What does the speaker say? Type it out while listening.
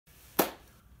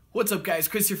What's up guys,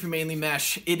 Chris here from Mainely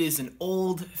Mesh. It is an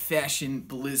old-fashioned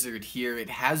blizzard here. It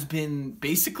has been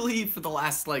basically for the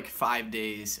last like 5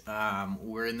 days.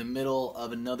 We're in the middle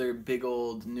of another big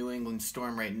old New England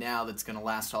storm right now that's going to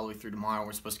last all the way through tomorrow.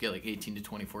 We're supposed to get like 18 to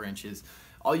 24 inches.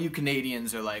 All you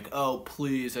Canadians are like, oh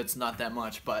please, that's not that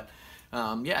much. But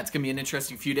yeah, it's going to be an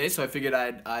interesting few days, so I figured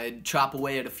I'd chop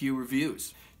away at a few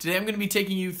reviews. Today I'm going to be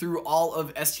taking you through all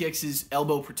of STX's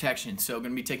elbow protection. So I'm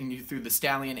going to be taking you through the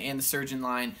Stallion and the Surgeon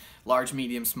line, large,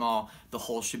 medium, small, the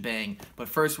whole shebang. But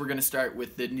first we're going to start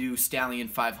with the new Stallion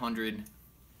 500.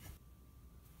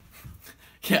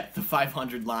 Yeah, the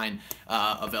 500 line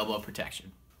of elbow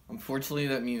protection. Unfortunately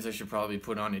that means I should probably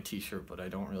put on a t-shirt, but I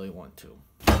don't really want to.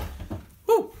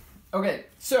 Woo! Okay,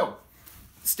 so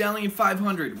Stallion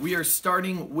 500, we are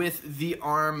starting with the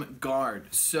arm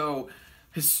guard. So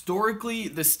historically,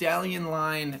 the Stallion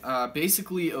line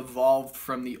basically evolved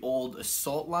from the old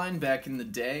Assault line back in the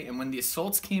day, and when the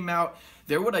Assaults came out,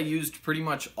 they're what I used pretty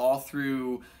much all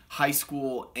through high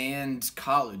school and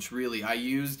college, really. I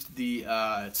used the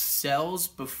Cells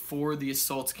before the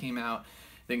Assaults came out,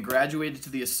 then graduated to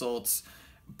the Assaults,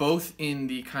 both in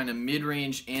the kind of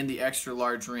mid-range and the extra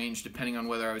large range, depending on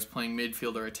whether I was playing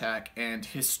midfield or attack, and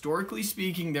historically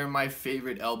speaking, they're my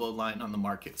favorite elbow line on the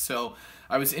market. So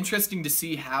I was interested to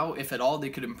see how, if at all, they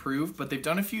could improve, but they've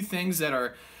done a few things that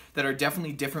are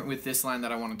definitely different with this line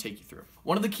that I want to take you through.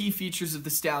 One of the key features of the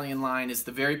Stallion line is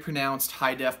the very pronounced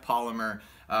high-def polymer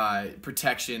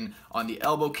protection on the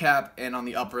elbow cap and on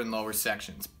the upper and lower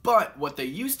sections. But what they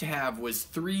used to have was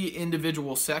 3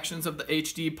 individual sections of the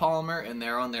HD polymer, and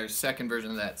they're on their second version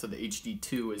of that, so the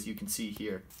HD2, as you can see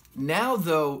here. Now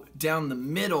though, down the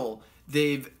middle,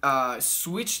 they've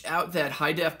switched out that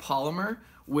high-def polymer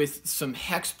with some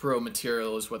Hex Pro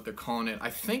material is what they're calling it. I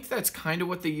think that's kind of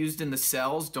what they used in the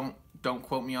Cells. Don't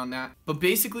quote me on that. But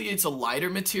basically it's a lighter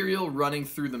material running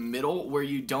through the middle where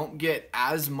you don't get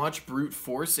as much brute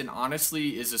force, and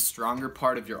honestly is a stronger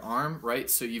part of your arm, right?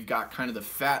 So you've got kind of the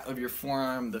fat of your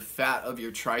forearm, the fat of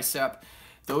your tricep.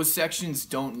 Those sections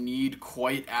don't need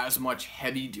quite as much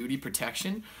heavy duty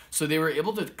protection. So they were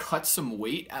able to cut some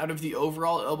weight out of the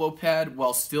overall elbow pad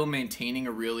while still maintaining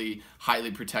a really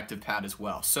highly protective pad as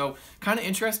well. So kind of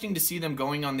interesting to see them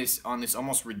going on this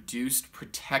almost reduced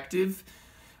protective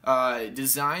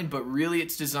design, but really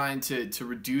it's designed to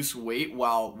reduce weight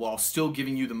while still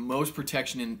giving you the most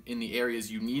protection in the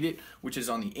areas you need it, which is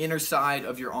on the inner side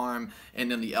of your arm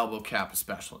and then the elbow cap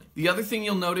especially. The other thing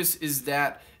you'll notice is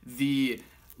that the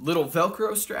little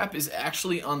Velcro strap is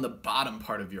actually on the bottom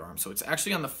part of your arm, so it's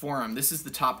actually on the forearm. This is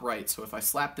the top right, so if I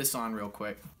slap this on real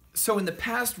quick. So in the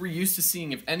past, we're used to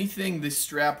seeing, if anything, this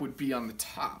strap would be on the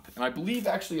top, and I believe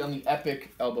actually on the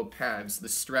Epic elbow pads, the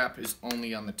strap is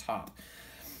only on the top.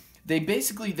 They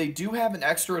do have an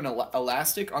extra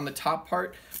elastic on the top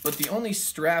part, but the only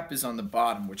strap is on the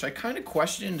bottom, which I kind of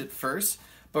questioned at first,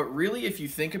 but really if you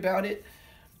think about it,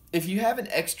 if you have an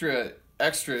extra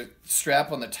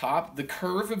strap on the top, the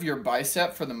curve of your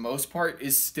bicep for the most part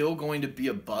is still going to be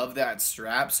above that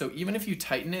strap, so even if you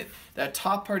tighten it, that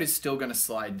top part is still going to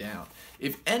slide down.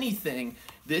 If anything,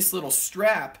 this little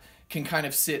strap can kind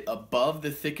of sit above the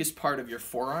thickest part of your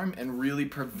forearm and really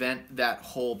prevent that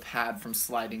whole pad from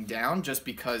sliding down, just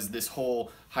because this whole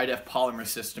high-def polymer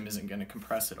system isn't going to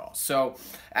compress it all. So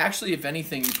actually, if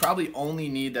anything, you probably only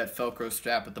need that Velcro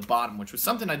strap at the bottom, which was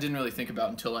something I didn't really think about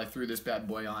until I threw this bad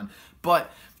boy on. But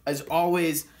as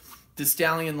always, the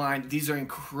Stallion line, these are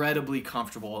incredibly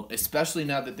comfortable, especially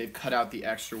now that they've cut out the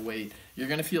extra weight. You're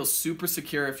going to feel super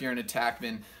secure if you're an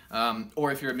attackman,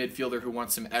 or if you're a midfielder who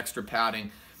wants some extra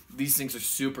padding. These things are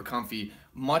super comfy,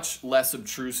 much less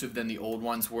obtrusive than the old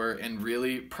ones were, and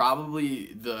really probably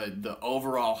the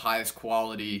overall highest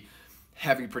quality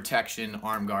heavy protection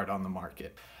arm guard on the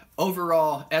market.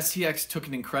 Overall, STX took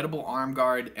an incredible arm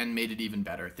guard and made it even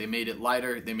better. They made it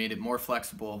lighter, they made it more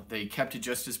flexible, they kept it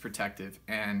just as protective,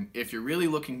 and if you're really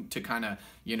looking to kind of,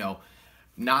 you know,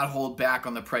 not hold back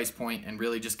on the price point and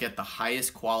really just get the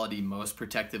highest quality, most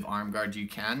protective arm guard you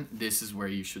can, this is where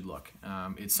you should look.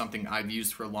 It's something I've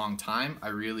used for a long time. I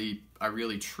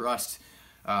really trust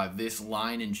this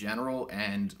line in general,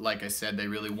 and like I said, they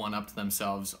really one-upped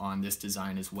themselves on this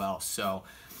design as well. So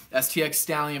STX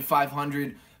Stallion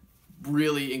 500,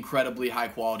 really incredibly high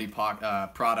quality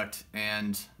product,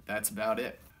 and that's about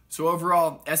it. So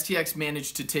overall, STX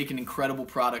managed to take an incredible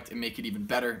product and make it even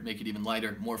better, make it even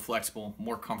lighter, more flexible,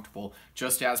 more comfortable,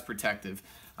 just as protective.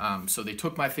 So they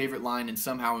took my favorite line and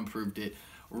somehow improved it.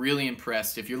 Really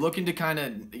impressed. If you're looking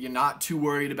to you're not too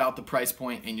worried about the price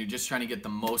point and you're just trying to get the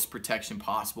most protection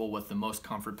possible with the most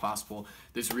comfort possible,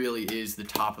 this really is the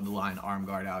top of the line arm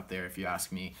guard out there, if you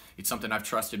ask me. It's something I've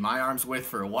trusted my arms with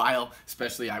for a while,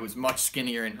 especially I was much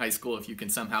skinnier in high school, if you can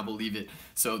somehow believe it.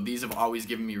 So these have always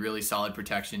given me really solid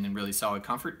protection and really solid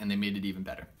comfort, and they made it even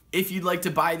better. If you'd like to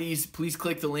buy these, please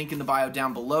click the link in the bio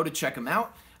down below to check them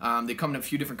out. They come in a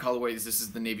few different colorways. This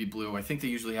is the navy blue. I think they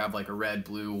usually have like a red,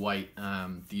 blue, white,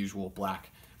 the usual black.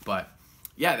 But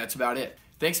yeah, that's about it.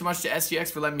 Thanks so much to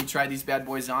STX for letting me try these bad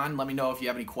boys on. Let me know if you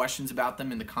have any questions about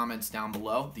them in the comments down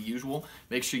below, the usual.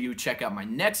 Make sure you check out my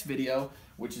next video,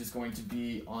 which is going to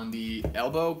be on the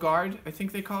elbow guard, I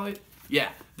think they call it. Yeah,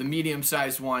 the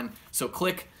medium-sized one. So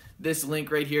click this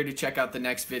link right here to check out the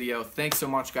next video. Thanks so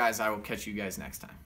much, guys. I will catch you guys next time.